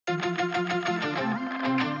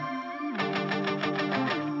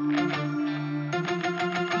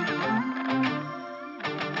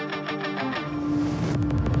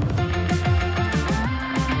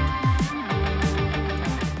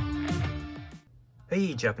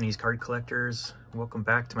Hey Japanese card collectors, welcome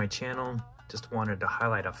back to my channel. Just wanted to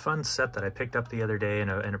highlight a fun set that I picked up the other day in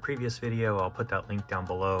a previous video. I'll put that link down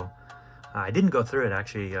below. I didn't go through it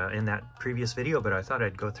actually in that previous video, but I thought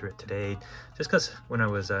I'd go through it today just because when I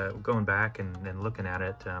was going back and looking at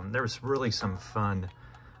it, there was really some fun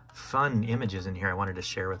images in here I wanted to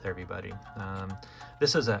share with everybody.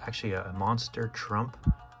 This is actually a monster trump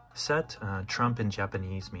set. Trump in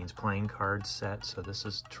Japanese means playing card set, so this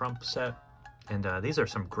is trump set. And these are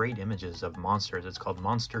some great images of monsters. It's called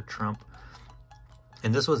Monster Trump.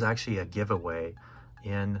 And this was actually a giveaway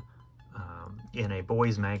in a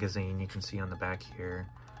boys magazine. You can see on the back here.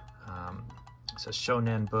 It's a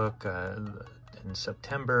Shonen book in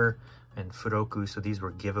September and Furoku. So these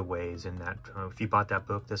were giveaways in that. If you bought that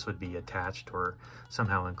book, this would be attached or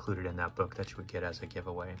somehow included in that book that you would get as a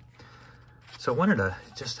giveaway. So I wanted to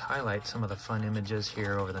just highlight some of the fun images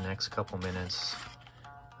here over the next couple minutes.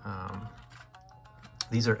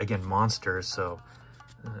 These are, again, monsters, so,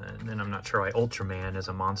 and I'm not sure why Ultraman is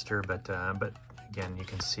a monster, but again, you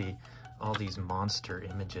can see all these monster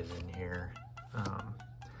images in here.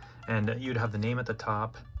 And you'd have the name at the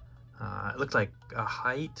top. It looked like a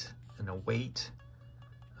height and a weight,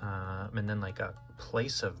 and then like a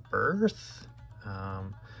place of birth,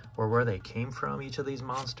 or where they came from, each of these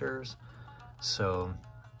monsters. So,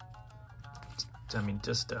 I mean,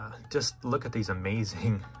 just look at these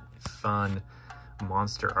amazing, fun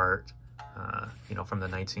monster art, you know, from the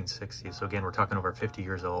 1960s. So again, we're talking over 50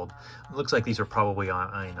 years old. It looks like these are probably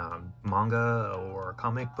on manga or a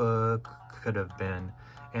comic book, could have been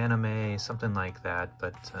anime, something like that,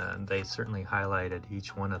 but they certainly highlighted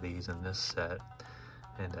each one of these in this set.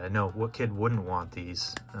 And no, what kid wouldn't want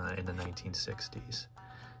these in the 1960s?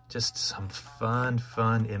 Just some fun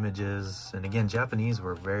images. And again, Japanese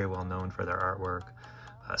were very well known for their artwork,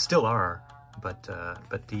 still are,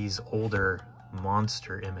 but these older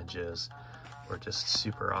monster images were just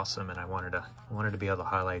super awesome, and I wanted to be able to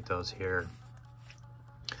highlight those here.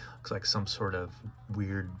 Looks like some sort of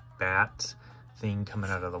weird bat thing coming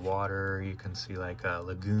out of the water. You can see like a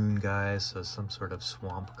lagoon, guys, so some sort of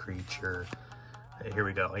swamp creature. Here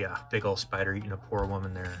we go. Yeah, big old spider eating a poor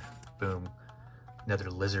woman there. Boom. Another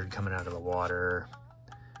lizard coming out of the water.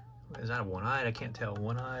 Is that a one-eyed? I can't tell.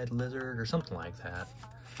 One-eyed lizard or something like that.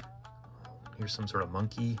 Here's some sort of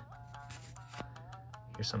monkey.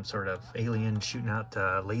 Here's some sort of alien shooting out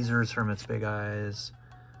lasers from its big eyes.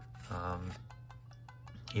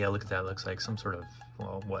 Yeah, look at that. Looks like some sort of,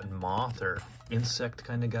 well, what, moth or insect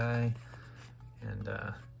kind of guy. And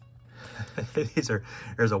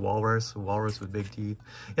there's a walrus with big teeth.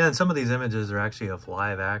 Yeah, and some of these images are actually of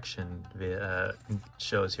live action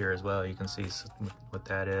shows here as well. You can see what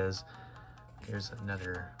that is. Here's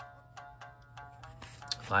another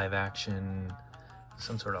live action,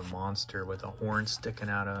 some sort of monster with a horn sticking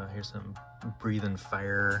out of. Here's some breathing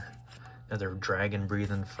fire, another dragon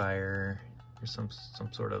breathing fire. Here's some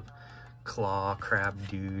sort of claw crab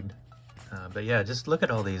dude. But yeah, just look at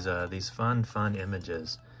all these fun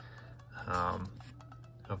images of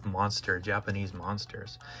Japanese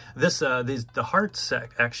monsters. The hearts,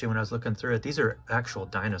 actually, when I was looking through it, these are actual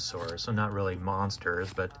dinosaurs, so not really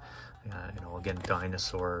monsters, but you know, again,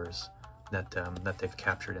 dinosaurs that they've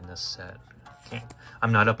captured in this set.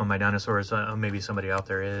 I'm not up on my dinosaurs. Maybe somebody out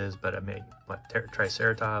there is, but what,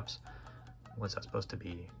 Triceratops? What's that supposed to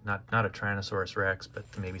be? Not a Tyrannosaurus Rex, but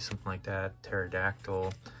maybe something like that.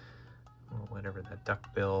 Pterodactyl, whatever, that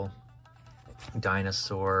duckbill,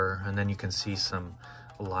 dinosaur, and then you can see some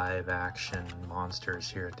live action monsters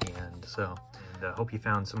here at the end. So, and I hope you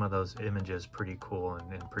found some of those images pretty cool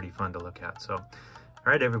and pretty fun to look at. So, all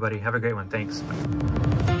right, everybody, have a great one. Thanks.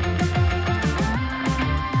 Bye.